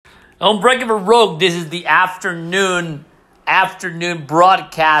Unbreakable Rogue, this is the afternoon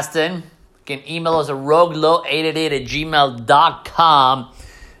broadcasting. You can email us at roguelaw888@gmail.com.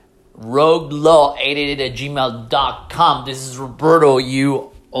 roguelaw888@gmail.com. This is Roberto.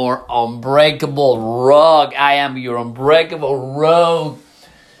 You are Unbreakable Rogue. I am your Unbreakable Rogue.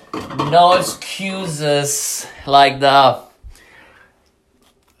 No excuses, like the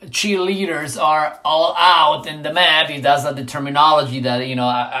cheerleaders are all out in the mat. That's the terminology that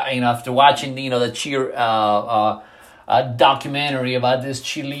after watching the cheer documentary about these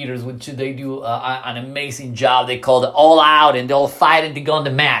cheerleaders, which they do an amazing job. They call it all out, and they're all fighting to go on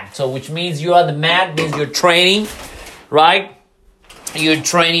the mat. So which means you're on the mat means you're training, right? You're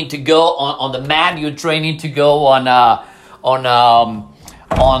training to go on the mat. You're training to go on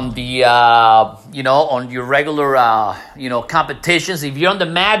your regular competitions. If you're on the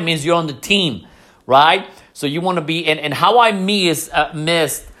mat, means you're on the team, right? So you want to be, and how I missed,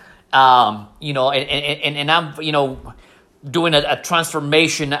 I'm doing a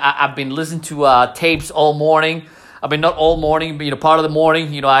transformation. I've been listening to tapes all morning. I mean, not all morning, but part of the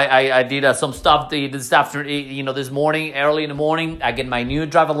morning. I did some stuff this afternoon. This morning, early in the morning, I get my new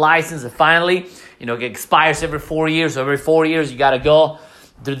driver license. And finally, it expires every 4 years. So every 4 years, you got to go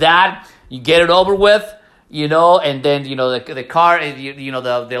do that. You get it over with, and then the car,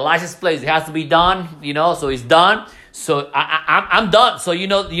 the license plate, it has to be done. So it's done. So I'm done. So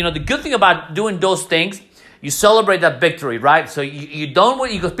the good thing about doing those things, you celebrate that victory, right? So you don't,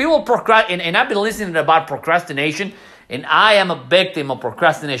 because people procrastinate, and I've been listening about procrastination, and I am a victim of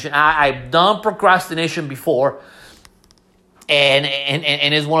procrastination. I've done procrastination before, and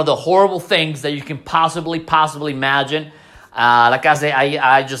it's one of the horrible things that you can possibly imagine. Like I say,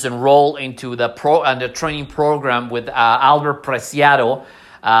 I just enrolled into the training program with Albert Preciado.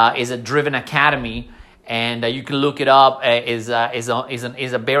 Is a Driven Academy. And you can look it up. Is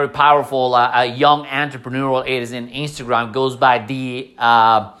a very powerful young entrepreneurial. It is in Instagram. Goes by the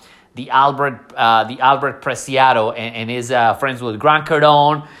Albert Preciado, and is friends with Grant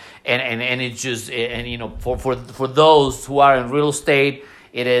Cardone. And it's just for those who are in real estate,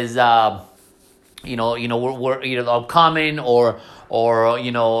 it is we're either upcoming or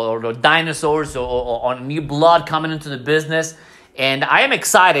dinosaurs or new blood coming into the business. And I am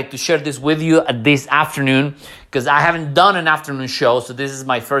excited to share this with you this afternoon because I haven't done an afternoon show. So this is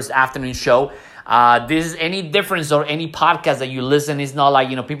my first afternoon show. This is any difference or any podcast that you listen. It's not like,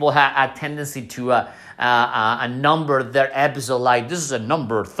 people have a tendency to number their episode like this is a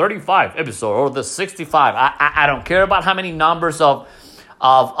number 35 episode or the 65. I don't care about how many numbers of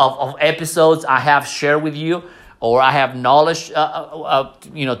episodes I have shared with you or I have knowledge,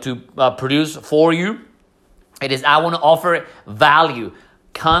 to produce for you. It is, I want to offer value,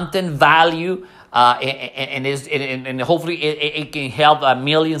 content value, and hopefully it can help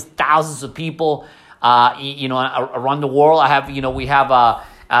millions, thousands of people, around the world. We have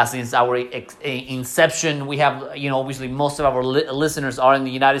since our inception, we have, obviously most of our listeners are in the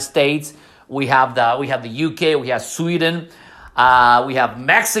United States. We have the UK, we have Sweden, we have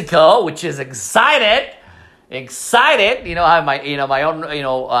Mexico, which is excited. I have my own,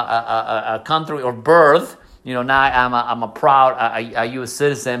 country or birth. Now I'm a proud U.S.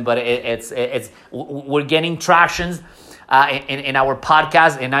 citizen, but we're getting tractions in our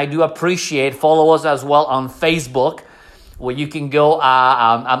podcast, and I do appreciate. Follow us as well on Facebook, where you can go.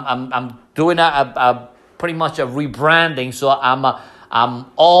 I'm doing a pretty much a rebranding, so I'm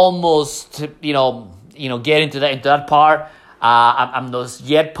almost getting into that part. I'm not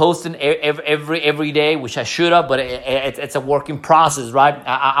yet posting every day, which I should have, but it's a working process, right?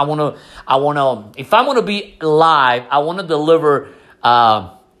 I want to, if I'm going to be live, I want to deliver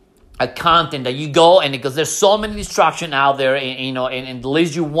a content that you go, and because there's so many distractions out there, and the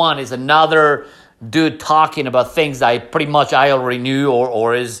least you want is another dude talking about things that I already knew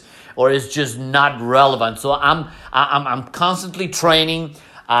or is just not relevant. So I'm constantly training.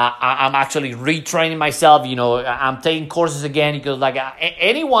 I'm actually retraining myself. I'm taking courses again because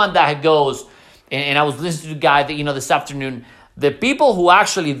anyone that goes, and I was listening to the guy that, this afternoon, the people who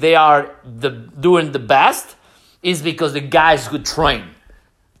actually they are doing the best is because the guys who train.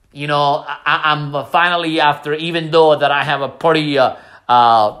 I'm finally, after, even though that I have a pretty a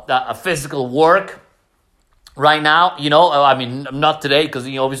physical work right now, not today because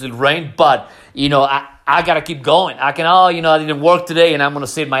obviously it rained, but I gotta keep going. I I didn't work today and I'm gonna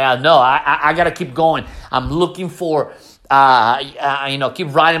save my ass. No, I gotta keep going. I'm looking for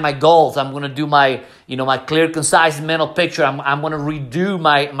keep writing my goals. I'm gonna do my my clear, concise mental picture. I'm gonna redo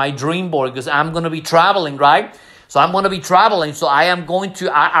my dream board because I'm gonna be traveling, right? So I'm gonna be traveling. So I am going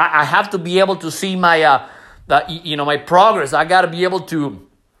to. I have to be able to see my my progress. I gotta be able to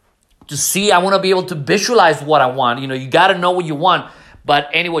to see. I want to be able to visualize what I want. You got to know what you want. But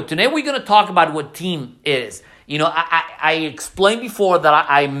anyway, today we're going to talk about what team is. I explained before that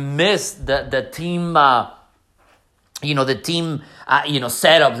I miss the team, the team,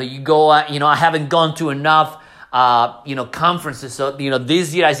 setup that you go, I haven't gone to enough, conferences. So,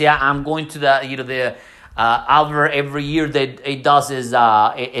 this year I say I'm going to the Albert every year that it does is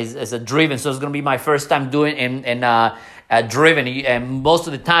a driven. So it's going to be my first time doing driven. And most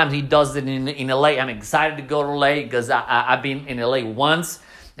of the time he does it in LA. I'm excited to go to LA because I've been in LA once.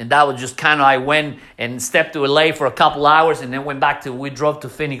 And that was just kind of, I went and stepped to LA for a couple hours and then went back we drove to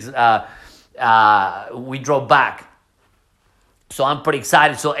Phoenix. We drove back. So I'm pretty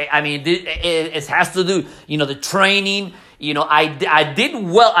excited. So, I mean, it has to do, the training. I did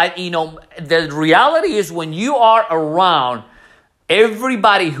well. The reality is when you are around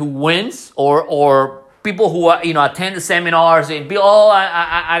everybody who wins or people who are, attend the seminars and be,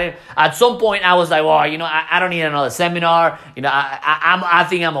 I at some point I was like, well, I don't need another seminar. I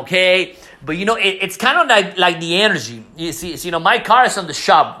think I'm okay. But, it's kind of like the energy. You see, my car is on the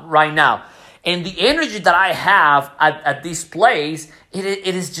shop right now. And the energy that I have at this place, it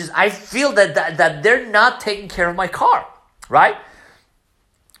is just, I feel that they're not taking care of my car, right?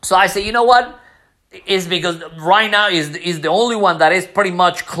 So I say, you know what? Is because right now is the only one that is pretty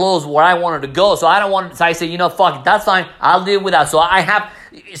much close where I wanted to go. So I don't want. So I say, fuck it, that's fine. I'll deal with that. So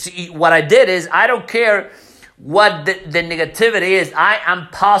what I did is I don't care what the negativity is. I am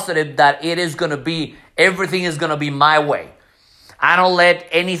positive that it is going to be, everything is going to be my way. I don't let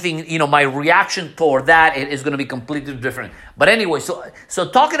anything, my reaction toward that is going to be completely different. But anyway, so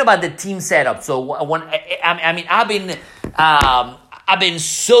talking about the team setup. So when I've been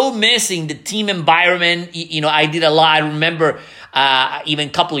so missing the team environment. I did a lot. I remember even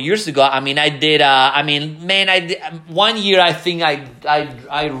a couple of years ago. I did. One year I think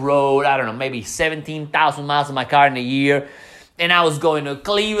I rode, I don't know, maybe 17,000 miles in my car in a year, and I was going to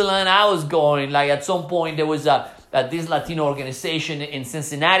Cleveland. I was going, like, at some point there was this Latino organization in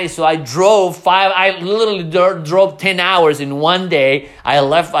Cincinnati. So I drove I literally drove 10 hours in one day. I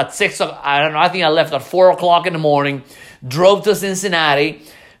left at 6. I don't know. I think I left at 4 o'clock in the morning. Drove to Cincinnati,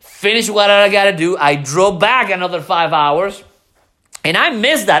 finished what I got to do. I drove back another 5 hours, and I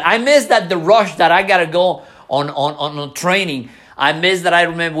missed that. I missed the rush that I got to go on training. I missed that. I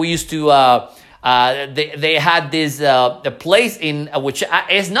remember we used to, they had this a place in which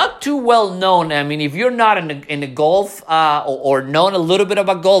is not too well known. I mean, if you're not in the golf or known a little bit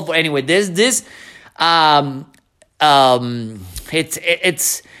about golf, anyway, there's this,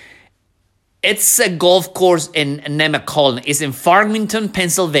 It's a golf course in Nemacolin. It's in Farmington,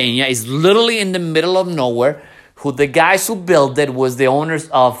 Pennsylvania. It's literally in the middle of nowhere. The guys who built it was the owners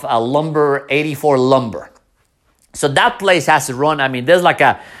of 84 Lumber. So that place has to run. I mean, there's like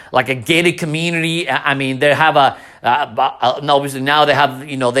a gated community. I mean, they have obviously now they have,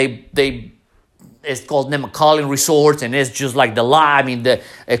 it's called Nemacolin Resorts, and it's just like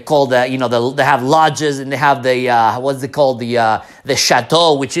it's called they have lodges, and they have the what's it called, the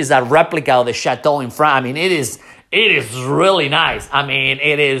chateau, which is a replica of the chateau in France. I mean, it is really nice. I mean,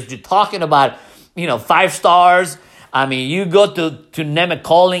 you're talking about 5 stars. I mean, you go to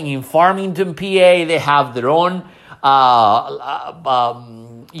Nemacolin in Farmington, PA. They have their own.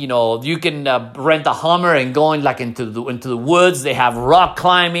 You can rent a Hummer and go into the woods. They have rock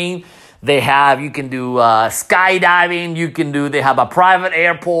climbing. You can do skydiving. They have a private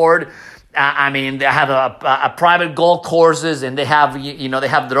airport. They have a private golf courses, and they have, they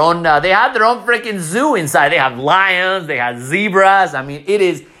have their own freaking zoo inside. They have lions, they have zebras. I mean, it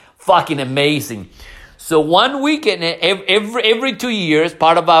is fucking amazing. So one weekend, every 2 years,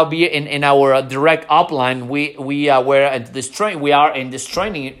 part of our in our direct upline, we are in this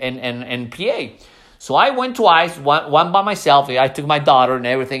training in PA. So I went twice, one by myself. I took my daughter and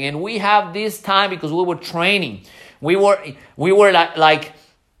everything, and we have this time because we were training. We were like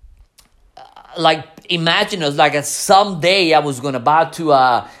imagine us like someday I was going about to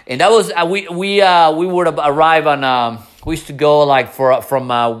and that was we would arrive on we used to go from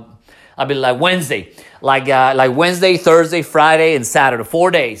Wednesday, like Wednesday, Thursday, Friday, and Saturday.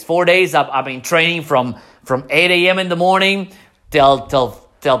 4 days. 4 days. I've been training from 8 a.m. in the morning till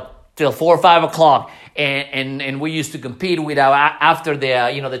 4 or 5 o'clock, and we used to compete with after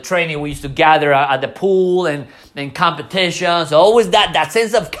the training. We used to gather at the pool and competition. So always that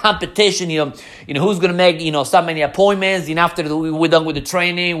sense of competition. Who's gonna make so many appointments. And after we're done with the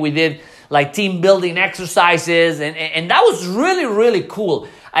training, we did like team building exercises, and that was really, really cool.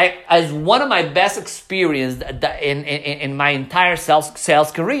 As one of my best experience in my entire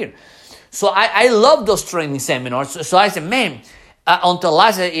sales career. So I love those training seminars. So I said, man, until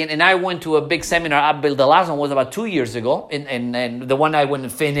last, and I went to a big seminar. The last one was about 2 years ago, and the one I went in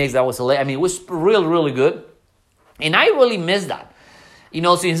Phoenix, that was it was really good, and I really miss that.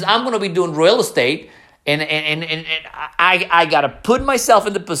 Since I'm going to be doing real estate, and I got to put myself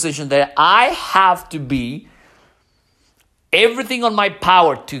in the position that I have to be everything on my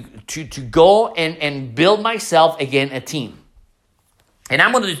power to go and build myself again a team. And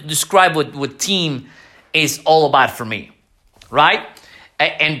I'm going to describe what team is all about for me, right?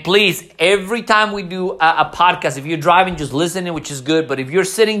 And please, every time we do a podcast, if you're driving, just listening, which is good. But if you're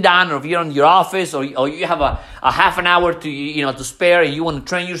sitting down, or if you're in your office, or you have a half an hour to spare, and you want to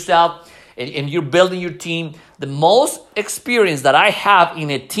train yourself, and you're building your team, the most experience that I have in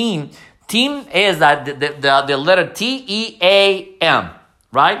a team is that the letter TEAM,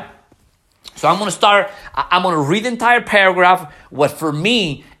 right? So I'm going to start, I'm going to read the entire paragraph. What for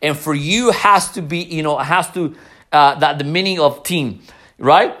me and for you has to be, the meaning of team,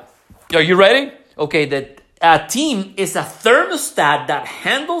 right? Are you ready? Okay, a team is a thermostat that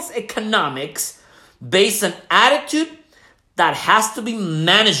handles economics based on attitude that has to be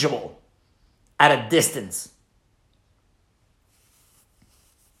manageable at a distance,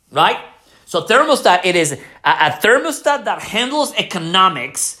 right? So thermostat, it is a thermostat that handles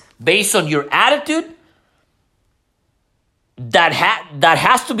economics based on your attitude that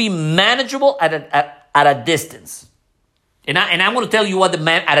has to be manageable at a distance. And I'm going to tell you what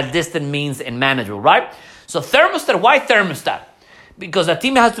at a distance means in manageable, right? So thermostat, why thermostat? Because a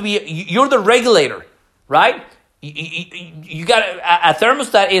team has to be, you're the regulator, right? You got a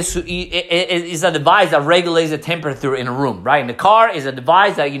thermostat is a device that regulates the temperature in a room, right? And the car is a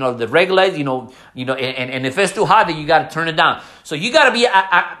device that that regulates, and if it's too hot, then you got to turn it down. So you got to be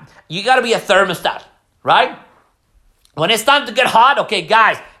a thermostat, right? When it's time to get hot, okay,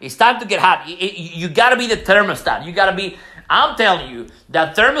 guys, it's time to get hot. You got to be the thermostat. You got to be. I'm telling you,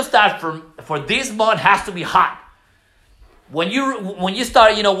 that thermostat for this month has to be hot. When you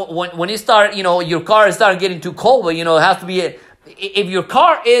start, when you start, your car is starting getting too cold, but it has to be. If your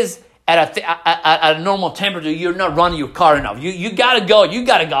car is at a normal temperature, you're not running your car enough. You gotta go. You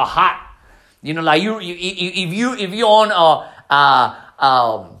gotta go hot. Like if you own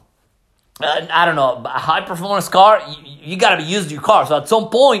I don't know, a high performance car, you gotta be used to your car. So at some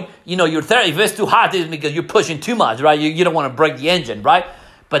point, if it's too hot, it's because you're pushing too much, right? You don't want to break the engine, right?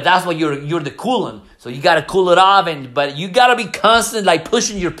 But that's why you're the coolant. So you got to cool it off, but you got to be constant, like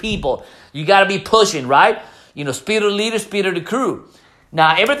pushing your people. You got to be pushing, right? Speed of the leader, speed of the crew.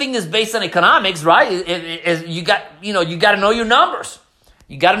 Now, everything is based on economics, right? You got to know your numbers.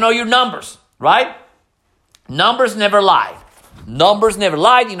 You got to know your numbers, right? Numbers never lie. Numbers never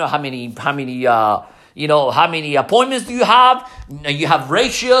lie. How many appointments do you have? You have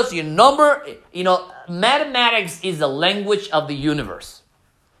ratios, your number. Mathematics is the language of the universe.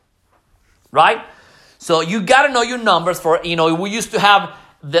 Right? So you got to know your numbers we used to have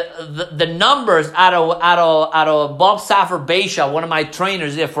the numbers out of Bob Safford Beisha, one of my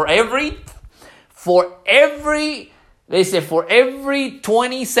trainers there, for every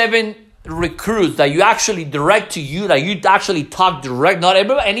 27 recruits that you actually direct to you, that you actually talk direct, not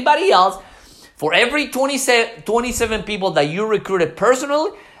anybody else, for every 27 people that you recruited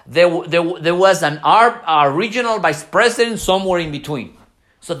personally, there was our regional vice president somewhere in between.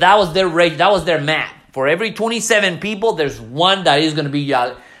 So that was their rate. That was their math. For every 27 people, there's one that is going to be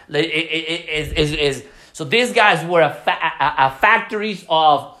So these guys were a factories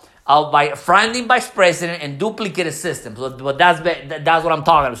of by finding vice president and duplicated systems. But that's what I'm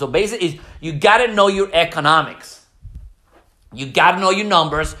talking about. So basically, is you got to know your economics. You got to know your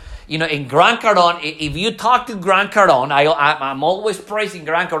numbers. In Grant Cardone, if you talk to Grant Cardone, I'm always praising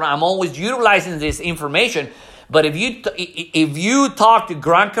Grant Cardone. I'm always utilizing this information. But if you talk to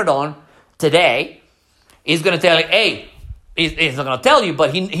Grant Cardone today, he's going to tell you, hey, he's not going to tell you,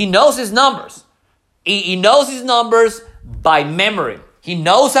 but he knows his numbers. He knows his numbers by memory. He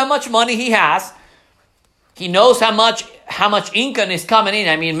knows how much money he has. He knows how much income is coming in.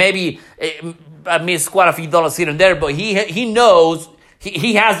 I mean, maybe it's quite a few dollars here and there, but he knows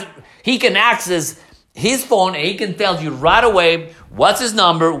he can access his phone and he can tell you right away what's his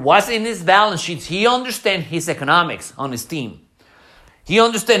number, what's in his balance sheets. He understands his economics on his team. He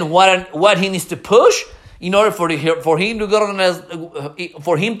understands what he needs to push in order for him to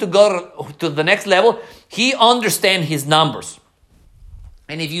go to the next level. He understands his numbers.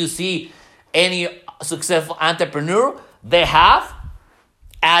 And if you see any successful entrepreneur, they have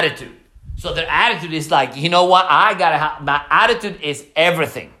attitude. So their attitude is like, you know what? My attitude is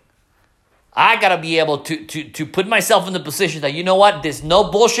everything. I got to be able to put myself in the position that, you know what, there's no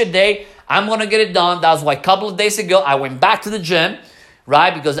bullshit day. I'm going to get it done. That's why a couple of days ago, I went back to the gym,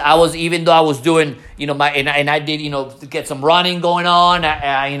 right? Because I was, even though I was doing, and I did, to get some running going on,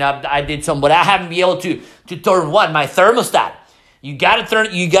 I did some, but I haven't been able to turn my thermostat. It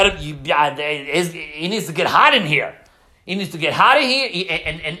needs to get hot in here. It needs to get hot in here,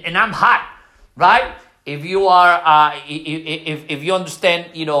 and I'm hot, right? If you are, if you understand,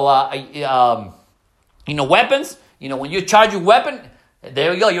 weapons, when you charge your weapon,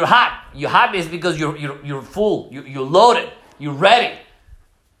 there you go. You're hot. You're hot is because you're full. You're loaded. You're ready.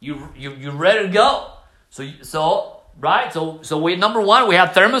 You're ready to go. So right. So we, number one, we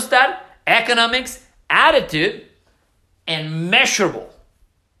have thermostat, economics, attitude, and measurable.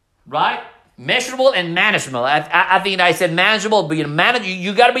 Right. Measurable and manageable. I think I said manageable, but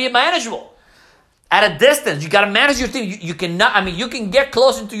you got to be manageable. At a distance, you got to manage your team. You cannot. You can get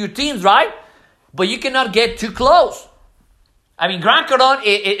close into your teams, right? But you cannot get too close. Grant Cardone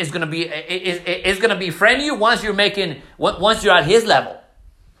is going to be friendly once you're at his level.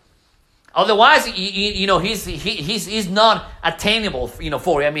 Otherwise, he's not attainable. For you.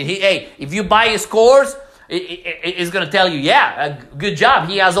 If you buy his scores, it's going to tell you, good job.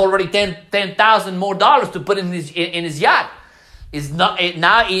 He has already $10,000 more to put in his yacht. It's not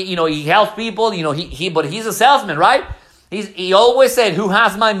now. He helps people. But he's a salesman, right? He always said, "Who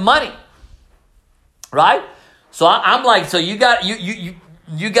has my money?" Right? So I'm like, so you got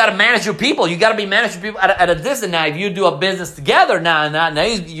to manage your people. You got to be managing people at a distance. Now, if you do a business together, now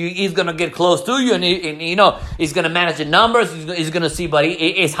he's going to get close to you, and he's going to manage the numbers. He's going to see, but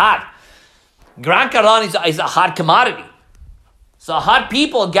it's hot. Grant Cardone is a hot commodity. So hot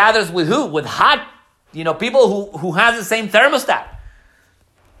people gathers with who? With hot, people who has the same thermostat.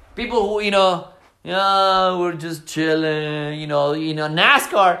 People who, we're just chilling.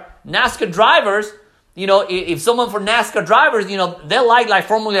 NASCAR drivers. If someone for NASCAR drivers, they like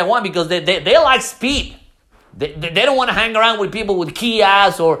Formula One because they like speed. They don't want to hang around with people with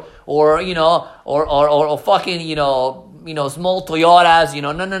Kias or fucking small Toyotas.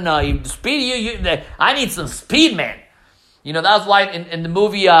 No. Speed, I need some speed, man. That's why in the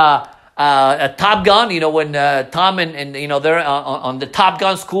movie Top Gun, when Tom and they're on the Top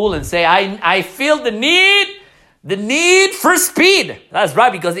Gun school and say, I feel the need for speed. That's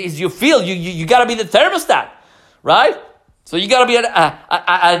right, because it's you feel you got to be the thermostat, right? So you got to be at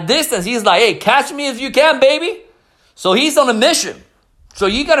a distance. He's like, hey, catch me if you can, baby. So he's on a mission. So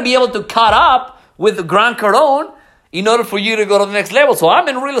you got to be able to cut up with the Grant Cardone in order for you to go to the next level. So I'm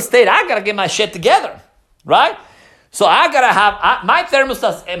in real estate. I got to get my shit together, right? So I got to have my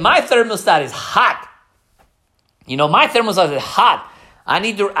thermostat. My thermostat is hot. My thermostat is hot.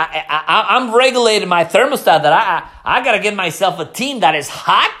 I'm regulating my thermostat that I got to get myself a team that is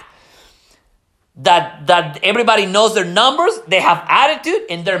hot, that everybody knows their numbers, they have attitude,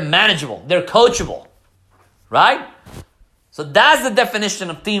 and they're manageable, they're coachable, right? So that's the definition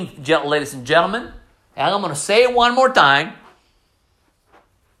of team, ladies and gentlemen. And I'm going to say it one more time.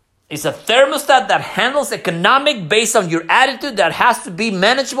 It's a thermostat that handles economic based on your attitude that has to be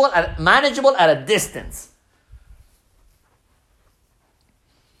manageable at a distance.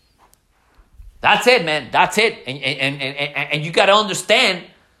 That's it, man. That's it. And you got to understand,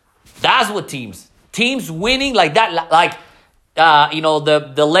 that's what teams winning like that. Like,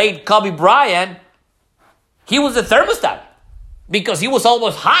 the late Kobe Bryant, he was a thermostat because he was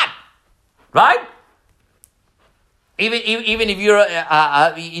always hot, right? Even if you're,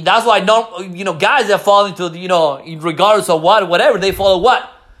 that's why guys that fall into, regardless of whatever, they follow what?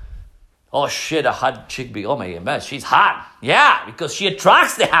 Oh shit, a hot chick oh my god, she's hot. Yeah, because she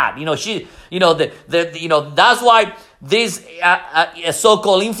attracts the hot. That's why these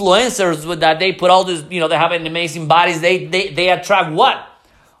so-called influencers that they put all this, they have amazing bodies. They attract what?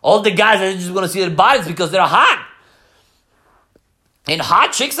 All the guys that just want to see their bodies because they're hot. And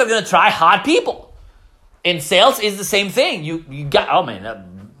hot chicks are gonna try hot people. In sales is the same thing. You got, oh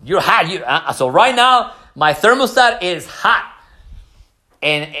man, you're hot. So right now my thermostat is hot.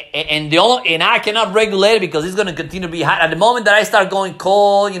 And I cannot regulate it because it's going to continue to be hot. At the moment that I start going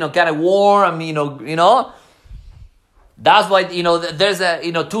cold, kind of warm, that's why, there's a,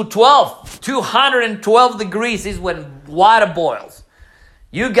 212 degrees is when water boils.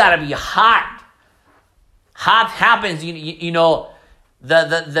 You got to be hot. Hot happens,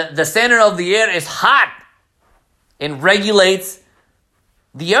 the center of the air is hot and regulates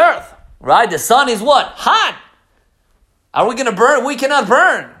the earth, right? The sun is what? Hot. Are we going to burn? We cannot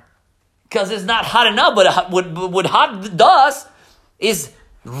burn because it's not hot enough. But what hot does is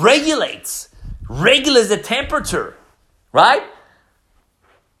regulates the temperature, right?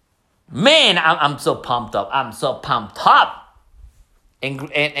 Man, I'm so pumped up. I'm so pumped up.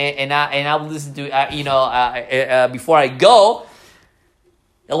 I will listen to before I go.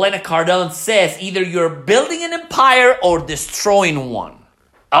 Elena Cardone says either you're building an empire or destroying one.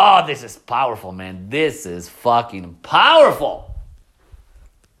 Oh, this is powerful, man. This is fucking powerful.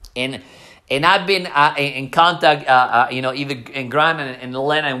 And I've been in contact, either in Grant and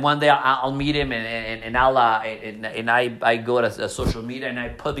Elena, and one day I'll meet him and I go to social media and I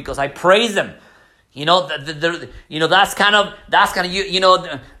put, because I praise them. That's kind of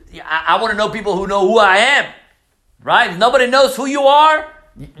I want to know people who know who I am, right? If nobody knows who you are,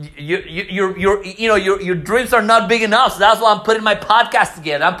 your dreams are not big enough. So that's why I'm putting my podcast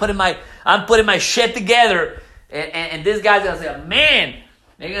together. I'm putting my shit together, and this guy's gonna say, man.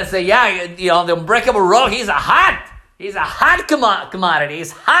 They're gonna say, yeah, the Unbreakable Rogue. He's a hot commodity.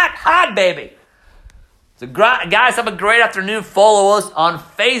 He's hot, baby. So, guys, have a great afternoon. Follow us on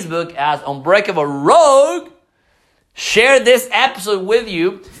Facebook as Unbreakable Rogue. Share this episode with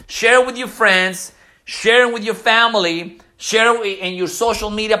you. Share it with your friends. Share it with your family. Share it in your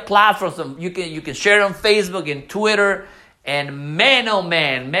social media platforms. You can share it on Facebook and Twitter. And man, oh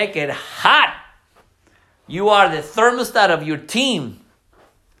man, make it hot. You are the thermostat of your team.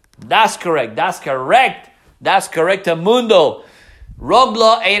 That's correct. Mundo.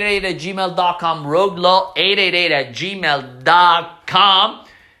 Roguelaw888@gmail.com. Roguelaw888@gmail.com.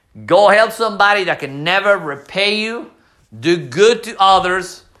 Go help somebody that can never repay you. Do good to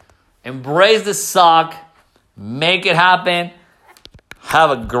others. Embrace the suck. Make it happen.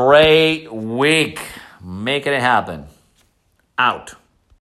 Have a great week. Making it happen. Out.